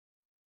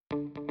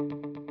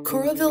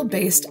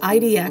Coralville-based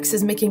IDX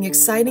is making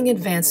exciting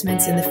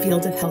advancements in the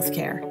field of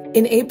healthcare.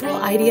 In April,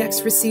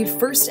 IDX received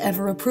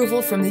first-ever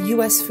approval from the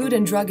U.S. Food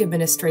and Drug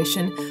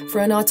Administration for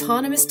an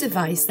autonomous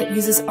device that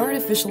uses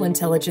artificial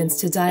intelligence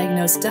to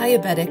diagnose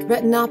diabetic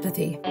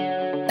retinopathy,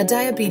 a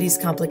diabetes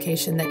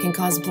complication that can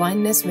cause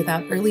blindness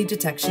without early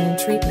detection and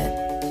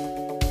treatment.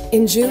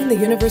 In June, the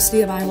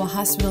University of Iowa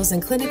Hospitals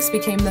and Clinics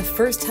became the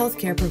first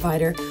healthcare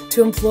provider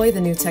to employ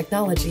the new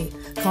technology,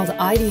 called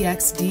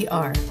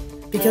IDX-DR.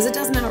 Because it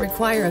does not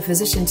require a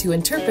physician to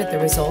interpret the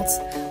results,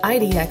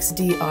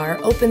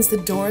 IDX-DR opens the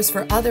doors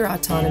for other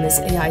autonomous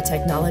AI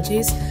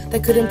technologies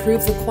that could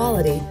improve the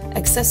quality,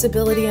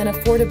 accessibility, and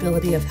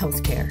affordability of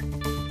healthcare.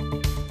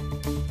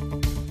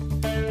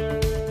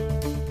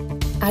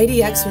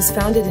 IDX was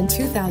founded in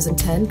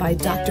 2010 by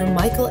Dr.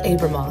 Michael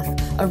Abramoff,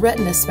 a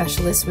retina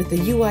specialist with the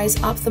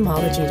UI's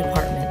ophthalmology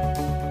department.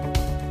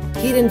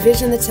 He'd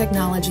envisioned the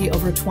technology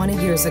over 20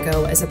 years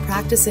ago as a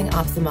practicing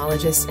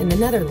ophthalmologist in the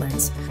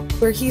Netherlands,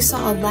 where he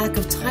saw a lack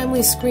of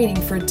timely screening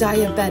for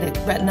diabetic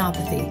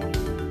retinopathy.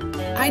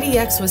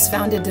 IDX was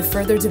founded to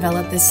further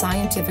develop this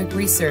scientific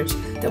research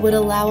that would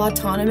allow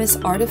autonomous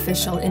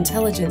artificial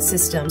intelligence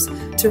systems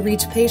to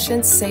reach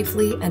patients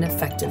safely and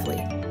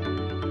effectively.